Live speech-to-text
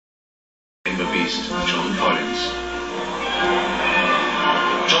the Beast, Joan Collins.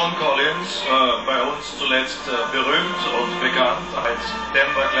 Joan Collins, bei uns zuletzt berühmt und bekannt als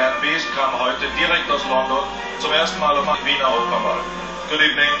Denver Clan Beast, kam heute direkt aus London zum ersten Mal auf den Wiener Opernball. Good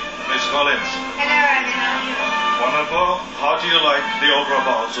evening, Miss Collins. Hello, Wiener. Wonderful. How do you like the Opera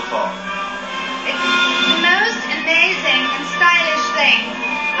Ball so far? It's the most amazing and stylish thing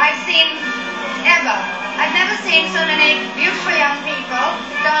I've seen ever. I've never seen so many beautiful young people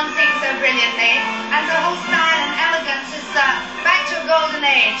dancing so brilliantly, and the whole style and elegance is back to a golden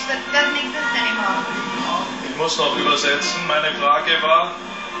age that doesn't exist anymore. Ich muss noch übersetzen. Meine Frage war,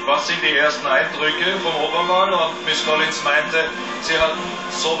 was sind die ersten Eindrücke vom Opernball? Und Miss Collins meinte, sie hat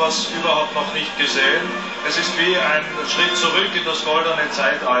sowas überhaupt noch nicht gesehen. Es ist wie ein Schritt zurück in das goldene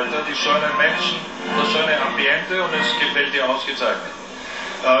Zeitalter, die schönen Menschen, das schöne Ambiente, und es gefällt ihr ausgezeichnet.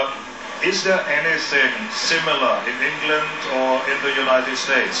 Is there anything similar in England or in the United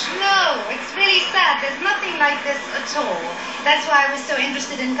States? No, it's really sad. There's nothing like this at all. That's why I was so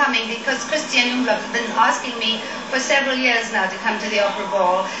interested in coming, because Christian Umlauf has been asking me for several years now to come to the Opera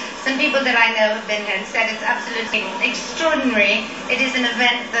Ball. Some people that I know have been here and said it's absolutely extraordinary. It is an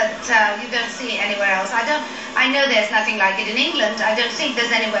event that you don't see anywhere else. I know there's nothing like it in England. I don't think there's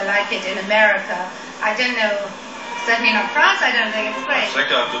anywhere like it in America. I don't know. Certainly not France, I don't think it's great. I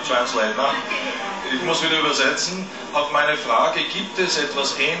think I have to translate now. Ich muss wieder übersetzen. Auf meine Frage, gibt es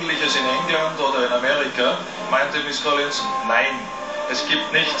etwas Ähnliches in England oder in Amerika, meinte Miss Collins, nein, es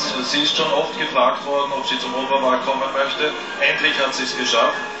gibt nichts. Sie ist schon oft gefragt worden, ob sie zum Opernball kommen möchte. Endlich hat sie es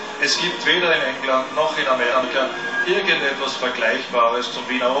geschafft. Es gibt weder in England noch in Amerika irgendetwas Vergleichbares zum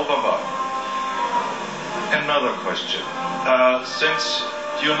Wiener Opernball. Another question. Since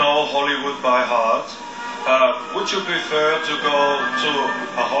you know Hollywood by heart, would you prefer to go to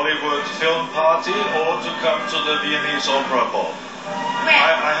a Hollywood film party or to come to the Viennese Opera Ball?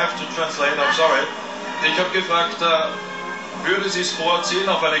 I have to translate, I'm sorry. Ich habe gefragt, würde Sie es vorziehen,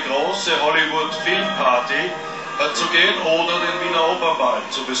 auf eine große Hollywood Filmparty zu gehen oder den Wiener Opernball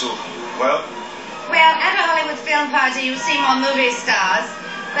zu besuchen? Well, at a Hollywood film party you see more movie stars,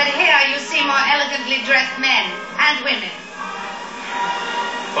 but here you see more elegantly dressed men and women.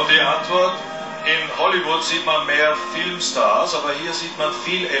 Und die Antwort: In Hollywood sieht man mehr Filmstars, aber hier sieht man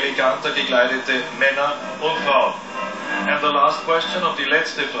viel eleganter gekleidete Männer und Frauen. And the last question, und die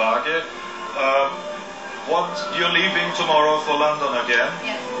letzte Frage, you're leaving tomorrow for London again.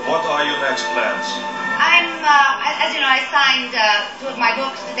 Yes. What are your next plans? As you know, I signed two of my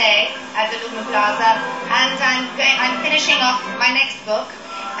books today at the Louvre Plaza, and I'm finishing off my next book,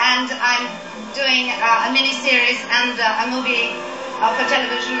 and I'm doing a mini-series and a movie for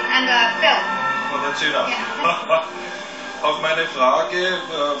television and a film. Yeah. Auf meine Frage,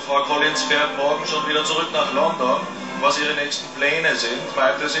 Frau Collins fährt morgen schon wieder zurück nach London, was ihre nächsten Pläne sind,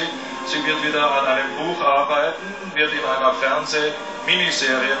 meinte sie, sie wird wieder an einem Buch arbeiten, wird in einer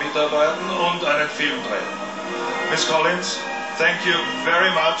Fernseh-Miniserie mitarbeiten und einen Film drehen. Miss Collins, thank you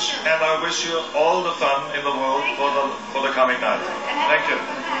very much, and I wish you all the fun in the world for the coming night. Thank you.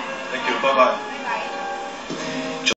 Thank you. Bye-bye.